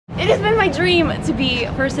has been my dream to be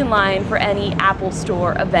first in line for any Apple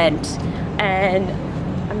Store event, and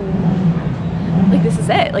I mean, like, this is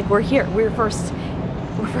it. Like, we're here. We're first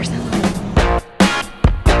in line.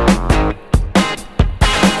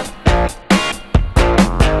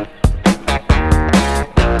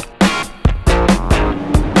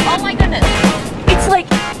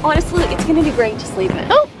 Honestly, it's gonna be great to sleep in.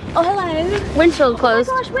 Oh, hello. Windshield closed.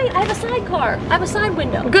 Oh my gosh, wait, I have a sidecar. I have a side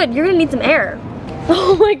window. Good, you're gonna need some air.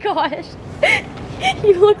 Oh my gosh.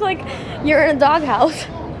 You look like you're in a doghouse.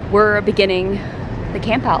 We're beginning the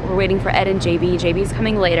camp out. We're waiting for Ed and JB. JB's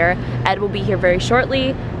coming later. Ed will be here very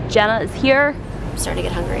shortly. Jenna is here. I'm starting to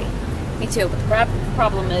get hungry. Me too, but the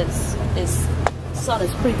problem is the sun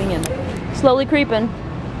is creeping in. Slowly creeping.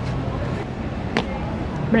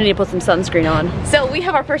 I'm gonna need to put some sunscreen on. So we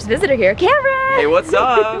have our first visitor here, Cameron! Hey, what's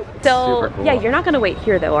up? So, Super cool. Yeah, you're not gonna wait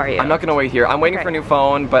here though, are you? I'm not gonna wait here. I'm waiting for a new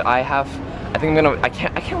phone, but I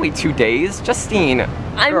can't wait 2 days. Justine,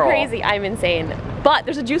 I'm girl. crazy, I'm insane. But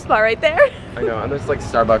there's a juice bar right there. I know, and there's like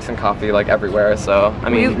Starbucks and coffee like everywhere, so, I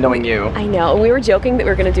mean, knowing you. I know, we were joking that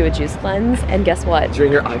we were gonna do a juice cleanse, and guess what?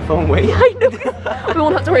 During your iPhone wait? I know, we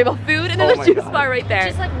won't have to worry about food, and there's a juice bar right there.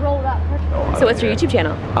 Just like rolled up. So what's your YouTube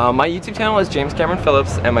channel? My YouTube channel is James Cameron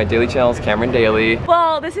Phillips, and my daily channel is Cameron Daily.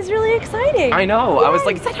 Well, this is really exciting. I know, Yes. I was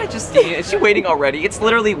like, is that iJustine? Is she waiting already? It's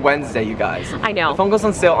literally Wednesday, you guys. I know. The phone goes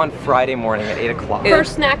on sale on Friday morning at 8 o'clock.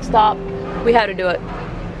 First snack stop, we had to do it.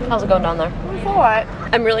 How's it going down there? It's alright.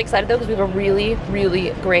 I'm really excited though because we have a really,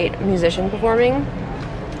 really great musician performing.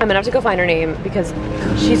 I'm gonna have to go find her name because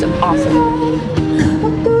she's awesome.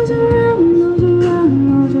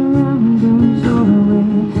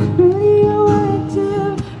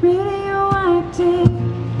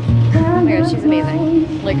 She's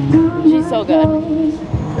amazing. Like, she's so good.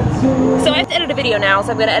 So I have to edit a video now,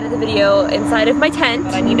 so I'm gonna edit the video inside of my tent.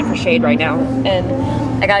 I need it for shade right now, and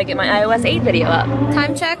I gotta get my iOS 8 video up.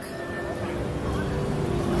 Time check.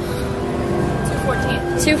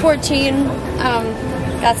 2:14.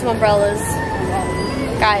 2:14. Got some umbrellas.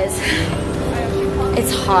 Guys,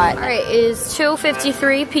 it's hot. All right, it is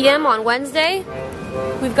 2:53 p.m. on Wednesday.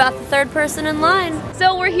 We've got the third person in line.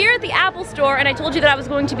 So we're here at the Apple Store, and I told you that I was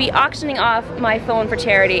going to be auctioning off my phone for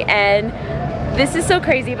charity, and this is so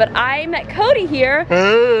crazy, but I met Cody here.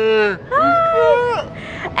 Hi.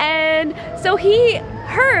 And so he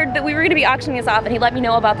heard that we were gonna be auctioning this off, and he let me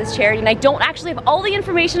know about this charity, and I don't actually have all the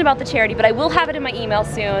information about the charity, but I will have it in my email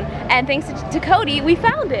soon, and thanks to Cody, we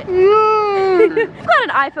found it. I've got an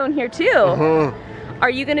iPhone here too. Are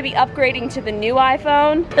you gonna be upgrading to the new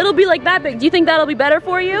iPhone? It'll be like that big. Do you think that'll be better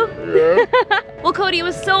for you? Yeah. Well, Cody, it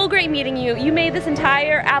was so great meeting you. You made this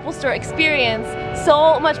entire Apple Store experience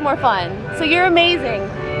so much more fun. So you're amazing.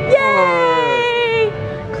 Yay!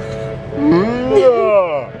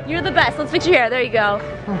 You're the best. Let's fix your hair. There you go.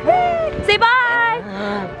 Say bye!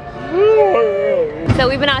 So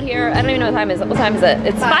we've been out here. I don't even know what time is it. What time is it?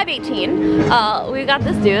 It's 5:18. We got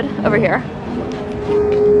this dude over here.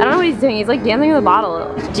 I don't know what he's doing. He's like dancing with a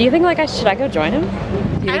bottle. Do you think like should I go join him?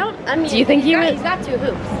 I mean, do you think he's got 2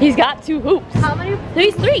 hoops. He's got 2 hoops. How many? No,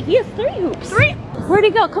 he's 3. He has 3 hoops. 3? Where'd he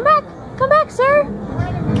go? Come back. Come back, sir.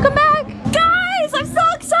 Come back. Guys, I'm so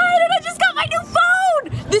excited. I just got my new phone.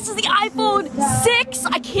 This is the iPhone 6.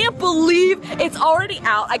 I can't believe it's already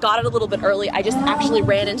out. I got it a little bit early. I just actually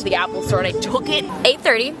ran into the Apple Store and I took it.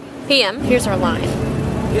 8:30 p.m. Here's our line.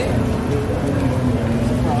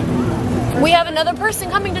 We have another person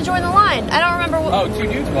coming to join the line. I don't remember what. Oh, 2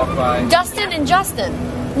 dudes walk by. Dustin and Justin.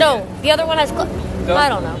 No, the other one has. I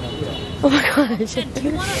don't know. Oh my gosh. Do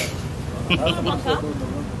you want to bunk up?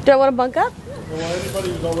 Do I want to bunk up?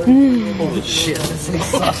 Holy shit, this is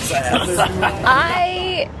so sad.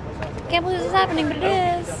 I can't believe this is happening, but it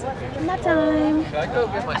is. It's not time.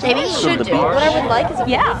 Maybe you should do. What I would like is if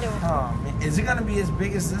Is it gonna be as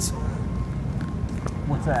big as this one?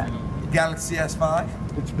 What's that? Galaxy S5?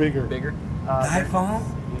 It's bigger. Bigger? The iPhone?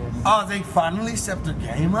 Yes. Oh, they finally stepped their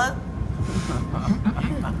game up?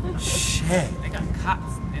 Shit. They got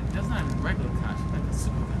cots. It doesn't have regular cots. Like a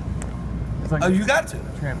super. Like Oh, you got to.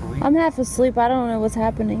 trampoline. I'm half asleep. I don't know what's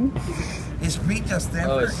happening. Is speech just there?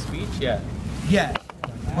 Oh, it's speech? Yeah. Yeah.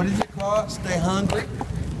 What is it called? Stay hungry?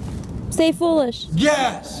 Stay foolish.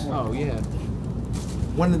 Yes! Oh, yeah.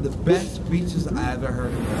 One of the best speeches I ever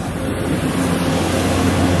heard of.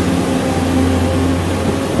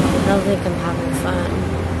 I don't think I'm having fun.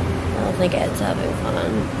 I don't think Ed's having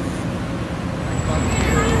fun.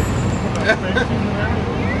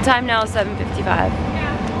 Time now is 7:55,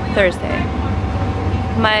 Thursday.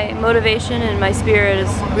 My motivation and my spirit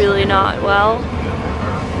is really not well.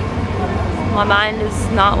 My mind is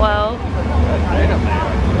not well.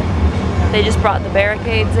 They just brought the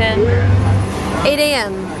barricades in. 8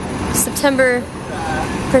 a.m. September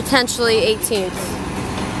potentially 18th.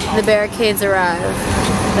 The barricades arrive.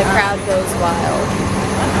 The crowd goes wild.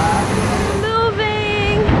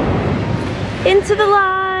 Moving into the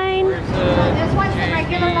line. This one's the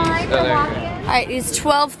regular line for walk-in. Alright, it's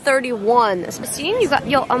 12:31. Justine, you got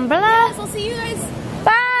your umbrella. Yes, I'll see you guys.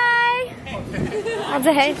 Bye! I'll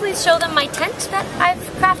say hey. Please show them my tent that I've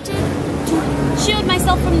crafted to shield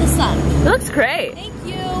myself from the sun. It looks great. Thank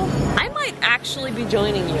you. I might actually be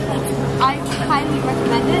joining you. I highly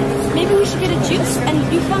recommend it. Maybe we should get a juice and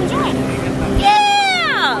you come join.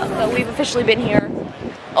 Yeah! So we've officially been here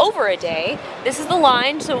over a day. This is the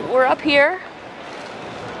line, so we're up here.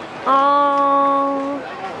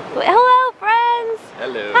 Hello, friends.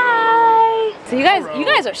 Hello. Hi. So you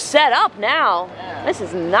guys are set up now. This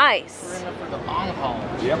is nice.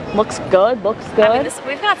 Yep. Looks good. Looks good. I mean,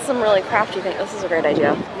 we've got some really crafty things. This is a great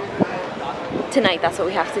idea. Tonight, that's what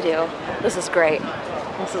we have to do. This is great.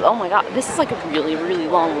 This is, oh my god, this is like a really, really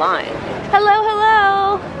long line. Hello,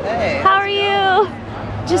 hello. Hey. How are you?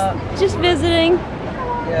 Just visiting.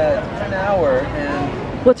 Yeah, it's an hour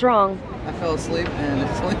and What's wrong? I fell asleep and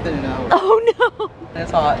it's only been an hour. Oh no. And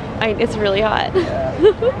it's hot. It's really hot. Yeah.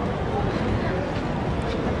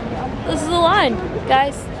 This is the line,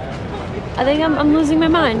 guys. I think I'm losing my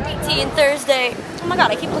mind. 18 Thursday. Oh my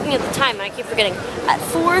god, I keep looking at the time and I keep forgetting. At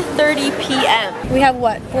 4:30 p.m. We have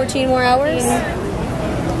what, 14 more hours?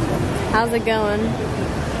 How's it going?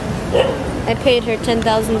 I paid her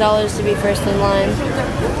 $10,000 to be first in line.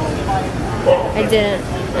 I didn't,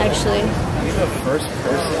 actually. You're the first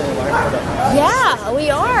person alive. Yeah, we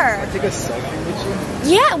are. Take a selfie with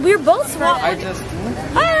you? Yeah, we're both swapped. iJustine?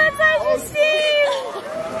 Hi, that's iJustine!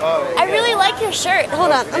 I really like your shirt.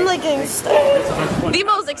 Hold on, I'm like getting stuck. The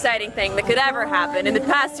most exciting thing that could ever happen in the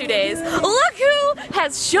past 2 days. Look who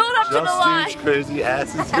has showed up to the line. Justine's crazy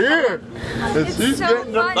ass is here. And she's so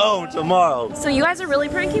getting the funny. phone tomorrow. So you guys are really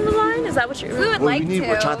pranking the line? Is that what you're? We would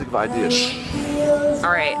We're trying to think of ideas. All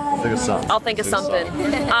right. Think of something. I'll think of something.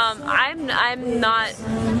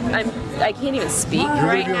 I can't even speak You're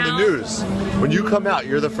right gonna be now. on the news. When you come out,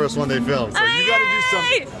 you're the first one they film. So you gotta do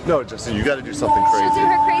something. No, Justine, you gotta do something crazy. do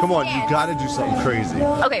her crazy Come on, dance. you gotta do something crazy.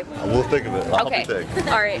 Okay. We'll think of it. I'll Okay. help you think.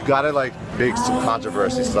 All right. You gotta like make some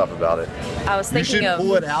controversy stuff about it. I was You thinking should of.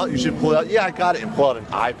 pull it out. You should pull it out. Yeah, I got it, and pull out an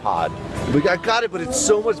iPod. Like, I got it, but it's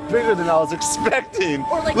so much bigger than I was expecting.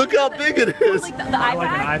 Like, Look how big it is. Like the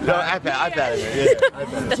iPad. No, iPad. Yeah.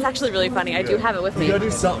 That's actually really funny. I do have it with me. You gotta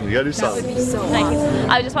do something. You gotta do That would something. be so nice.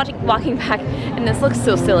 I was just walking back, and this looks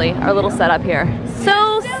so silly. Our little setup here.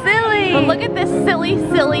 So silly. But look at this silly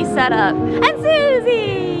setup. And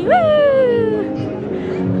Susie!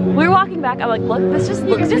 Woo! We were walking back. I'm like, look, this just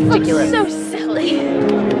looks ridiculous. So silly.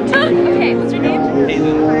 Okay, what's your name?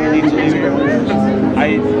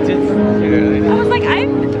 I did. I was like,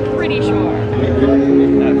 I'm pretty sure.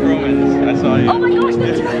 Romans, I saw you. Oh my gosh,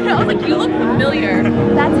 that's right. I was like, you look familiar.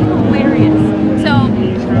 That's hilarious. So,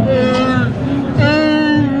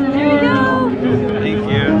 there we go. Thank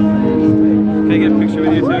you. Can I get a picture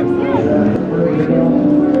with you too?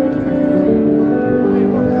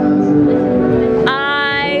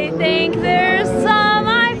 I think there's some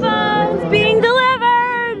iPhones being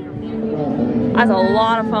delivered. That's a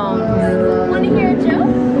lot of phones. Want to hear a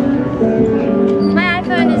joke? My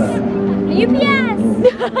iPhone is UPS.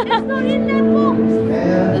 It's not in that box.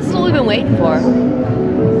 This is what we've been waiting for.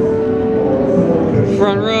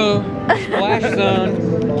 Front row, splash zone,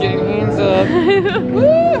 get your hands up. Woo!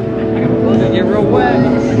 They get real wet. You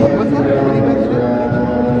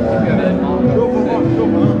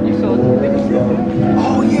saw the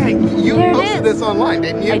Oh yeah, you There it posted is. this online,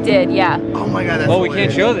 didn't you? I did, yeah. Oh my god, that's Oh, we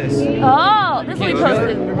can't show this. Oh, this will be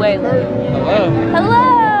posted way later. Hello.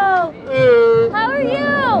 Hello! How are you?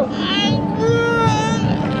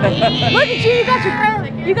 Look at you,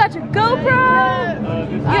 you got your GoPro.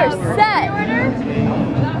 You're set.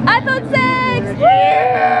 iPhone 6.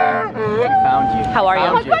 Found you. How are you?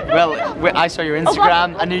 Found you. Well, I saw your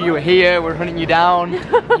Instagram. I knew you were here. We're hunting you down.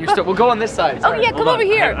 We'll go on this side. Oh yeah, come over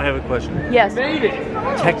here. I have a question. Yes.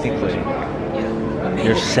 Technically,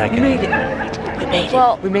 you're second.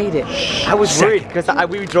 Well, We made it. I was worried because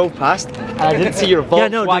we drove past and I didn't see your Volkswagen Yeah,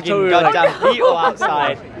 no, that's what we were like- goddamn Beetle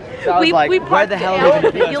outside. So I was we like, where parked the hell it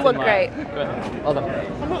did out. You look great. Hold on.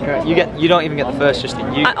 You don't even get the first,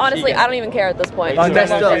 Justine. Honestly, I don't even care at this point. You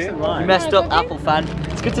messed up. You messed up, Apple fan.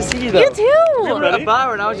 It's good to see you though. You too. We were at a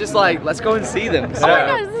bar and I was just like, let's go and see them. So Oh my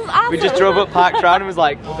gosh, this is awesome. we just drove up, parked around and was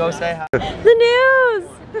like, we'll go say hi. The news!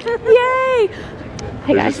 Yay!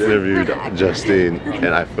 Hey I guys. just interviewed Justine,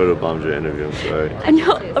 and I photobombed your interview. I'm sorry. I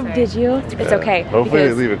know. Oh, did you? It's okay. Hopefully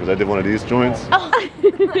they leave it because I did one of these joints. Oh.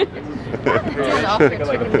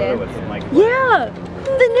 Yeah.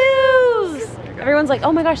 The news. Everyone's like,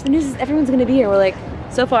 oh my gosh, the news is everyone's gonna be here. We're like,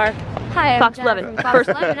 so far. Hi, I'm Fox Jenna 11. from Fox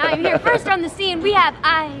 11. I'm here. First on the scene, we have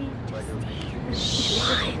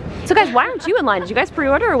So guys, why aren't you in line? Did you guys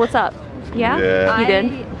pre-order or what's up? Yeah? Yeah. You did?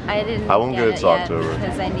 I didn't. I won't get it till October.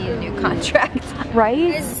 Because I need a new contract.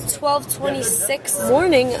 Right? It's 12:26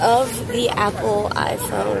 morning of the Apple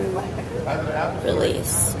iPhone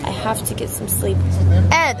release. I have to get some sleep.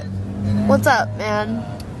 Ed, what's up, man?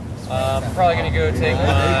 I'm probably gonna go take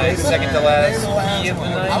my second to last pee of the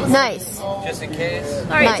night. Nice. Just in case.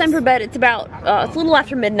 All right, it's time for bed. It's about, it's a little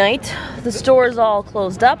after midnight. The store is all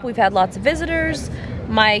closed up. We've had lots of visitors.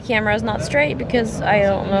 My camera is not straight because I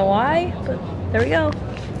don't know why, but there we go.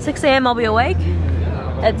 6 a.m. I'll be awake.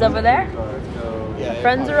 Ed's over there. My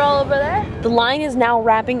friends are all over there. The line is now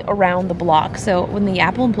wrapping around the block. So when the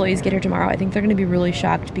Apple employees get here tomorrow, I think they're gonna be really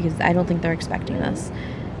shocked because I don't think they're expecting this.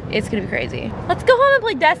 It's gonna be crazy. Let's go home and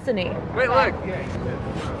play Destiny. Wait, look.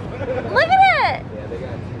 Look at it!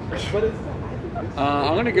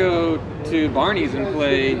 I'm gonna go to Barney's and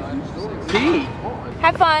play P.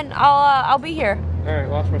 Have fun. I'll be here. All right,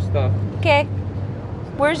 watch my stuff. Okay.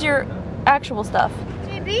 Where's your actual stuff?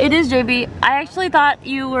 JB? It is JB. I actually thought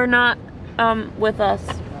you were not with us.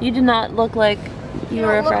 You did not look like you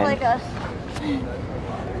were a friend. Look like us.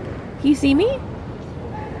 You see me?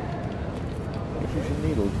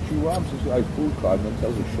 Needle. She robs his guy's food card and then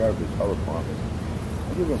tells the sheriff his her apartment.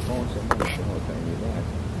 I give her a phone some money for telling you that.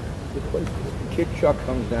 The kid Chuck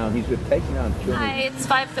comes down, he's been taking on children. Hi, it's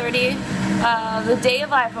 5:30. The day of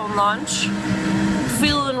iPhone launch.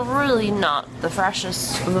 Feeling really not the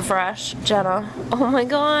freshest of the fresh. Jenna. Oh my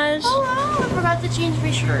gosh. Hello. I forgot to change my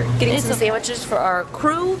shirt. Getting some sandwiches for our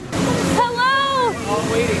crew. Hello! I'm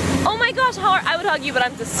waiting. Oh my gosh, how are, I would hug you, but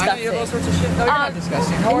I'm disgusting. I know you have all sorts of shit. No, you're not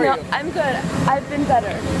disgusting. How are you? I'm good. I've been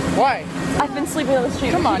better. Why? I've been sleeping on the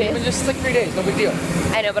street Come for on, 2 you've days. been just sick 3 days. No big deal.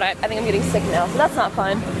 I know, but I think I'm getting sick now, so that's not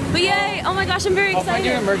fun. But yay! Oh my gosh, I'm very I'll find excited.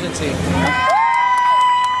 you an emergency.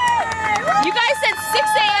 You guys said 6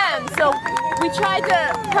 a.m., so we tried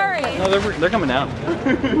to hurry. No, they're coming out.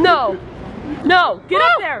 No. No, get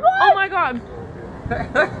up there. What? Oh my god.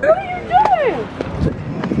 What are you doing?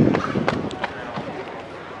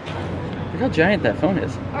 Look how giant that phone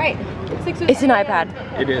is. Alright. It's an iPad.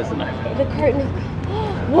 It is an iPad. The curtain is...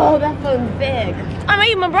 Whoa, that phone's big. I'm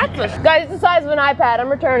eating my breakfast. Guys, it's the size of an iPad. I'm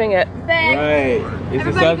returning it. Big. Right. Is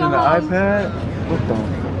it size of an iPad? What the?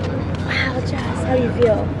 Wow, Jess, how do you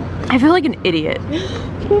feel? I feel like an idiot.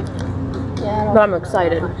 Yeah, But I'm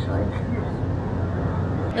excited.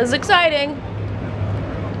 It's exciting.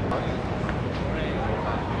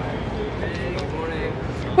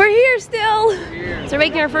 We're here still. So we're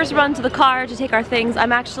making our first run to the car to take our things.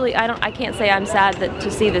 I'm actually, I can't say I'm sad to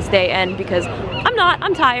see this day end because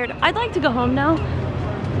I'm tired. I'd like to go home now.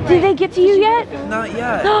 Did they get to you yet? Not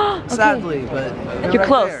yet. Okay. Sadly, but You're right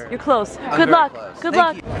close. there. You're close. I'm Good very luck. close. Good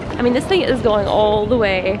Thank luck. I mean, this thing is going all the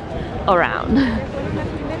way around.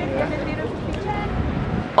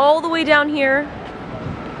 All the way down here.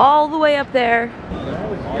 All the way up there.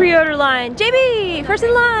 Pre-order line. JB, first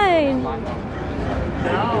in line.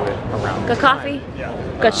 Got coffee.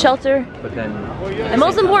 Got shelter. But then. And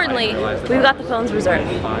most importantly, we've got the phones reserved.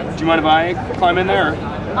 Do you mind if I climb in there?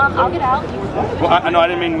 I'll get out. Well, I know I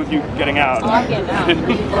didn't mean with you getting out. Oh, I'm getting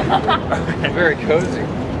out. Very cozy.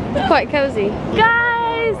 Quite cozy.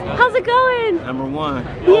 Guys, how's it going? Number one.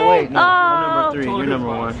 Yeah. Oh, wait, no. Oh. I'm number 3. You're number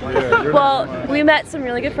 1. Well, we met some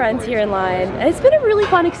really good friends here in line, and it's been a really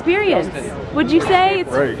fun experience. Would you say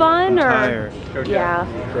it's fun or? Tired. Yeah.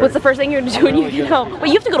 What's the first thing you're gonna do when you get home? Wait,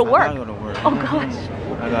 you have to go to work. I gotta go to work. Oh gosh.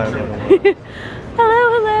 I gotta go to work. Hello,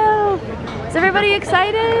 hello. Is everybody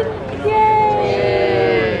excited?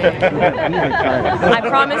 Yay! I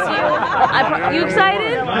promise you. You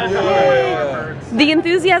excited? Yay. The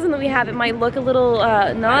enthusiasm that we have, it might look a little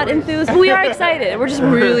not enthused, but we are excited. We're just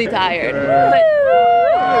really tired. But,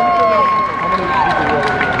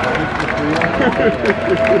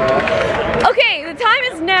 okay, the time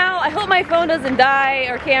is now. I hope my phone doesn't die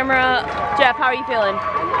or camera. Jeff, how are you feeling?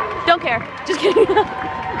 Don't care. Just kidding.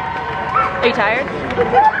 Are you tired?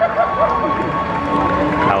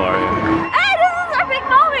 How are you? Hey, this is our big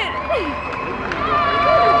moment!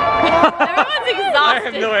 Everyone's exhausted. I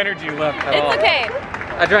have no energy left at all. It's okay.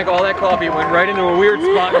 I drank all that coffee, it went right into a weird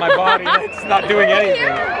spot in my body. It's not doing anything.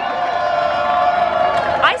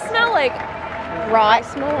 I smell like raw. I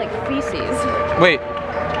smell like feces. Wait.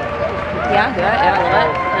 Yeah, I love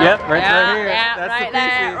it. Yep, right here. Yeah, That's right the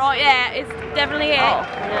there. pieces. Oh, yeah, it's definitely it. Oh.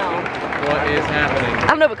 What is happening? I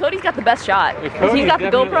don't know, but Cody's got the best shot. Yeah, 'Cause he's got the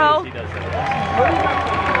definitely GoPro. is. He does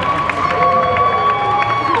that.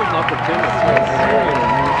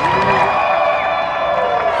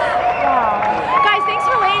 Guys, thanks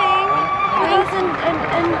for waiting. Thanks,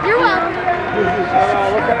 and you're welcome.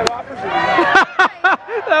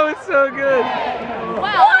 That was so good.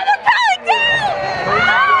 Wow. Oh, they're coming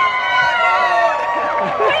down!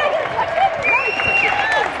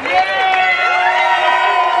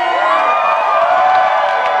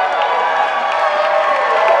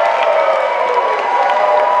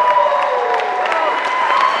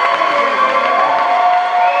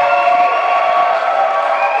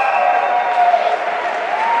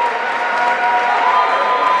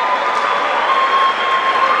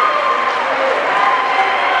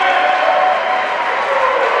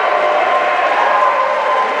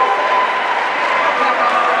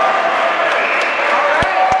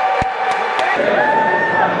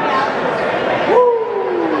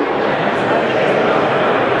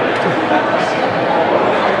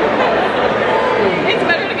 It's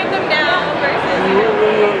better to get them now versus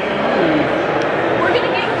we're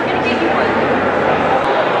gonna get you one.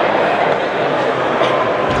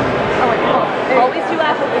 Always do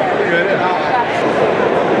apple.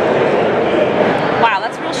 Wow,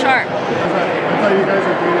 that's real sharp.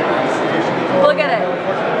 Look at it.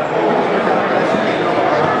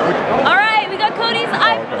 All right, we got Cody's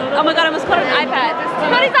iPhone. Oh my God, I almost called it an iPad.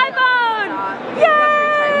 Cody's iPhone! Yay!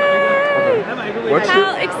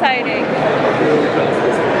 How exciting.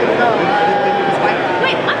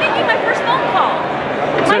 Wait, I'm making my first phone call.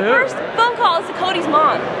 My first phone call is to Cody's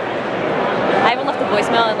mom. I haven't left a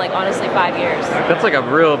voicemail in like honestly 5 years. That's like a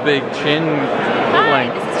real big chin Hi,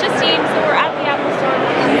 length. this is Justine, so we're at the Apple Store.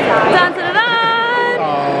 Dun, dun, dun, dun.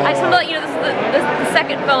 I just want to let you know this is the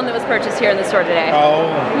second phone that was purchased here in the store today.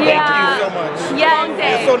 Oh, Yeah. thank you so much. Yeah, It's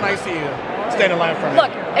day. so nice of you. Staying in line for me.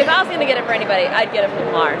 Look, if I was going to get it for anybody, I'd get it for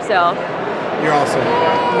Lamar, so. You're awesome.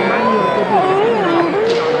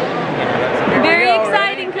 Very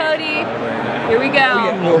exciting, Cody. Here we go.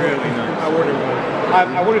 I ordered one. I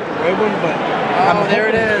ordered the red one, but there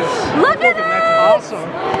it is. Look at it! Awesome.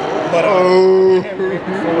 But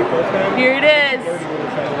Here it is.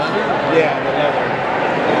 Yeah, the leather.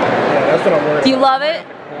 Yeah, that's what I'm worried. Do you love it?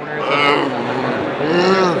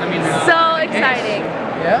 So exciting.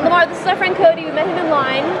 Yeah. Lamar, this is our friend Cody. We met him in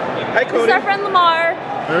line. Hi, This is Cody. our friend Lamar.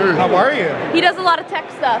 How are you? He does a lot of tech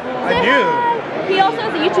stuff. I do. He also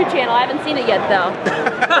has a YouTube channel. I haven't seen it yet though,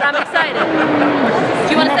 but I'm excited. Do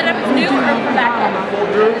you want to set it up as new or for backup?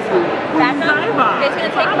 Backup? Okay, it's going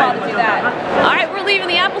to take a while to do that. All right, we're leaving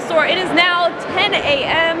the Apple Store. It is now 10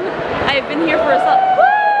 a.m. I have been here for a Woo!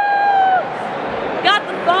 Got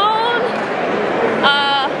the phone.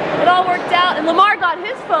 It all worked out, and Lamar got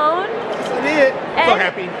his phone. I did. So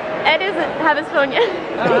happy. Ed doesn't have his phone yet.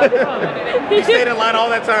 You stayed in line all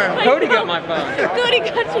that time. Cody got my phone. Cody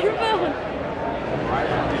got your phone.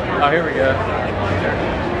 Oh, here we go.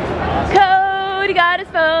 Cody got his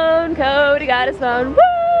phone. Cody got his phone.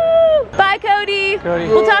 Woo! Bye, Cody. Cody.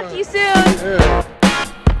 We'll talk to you soon.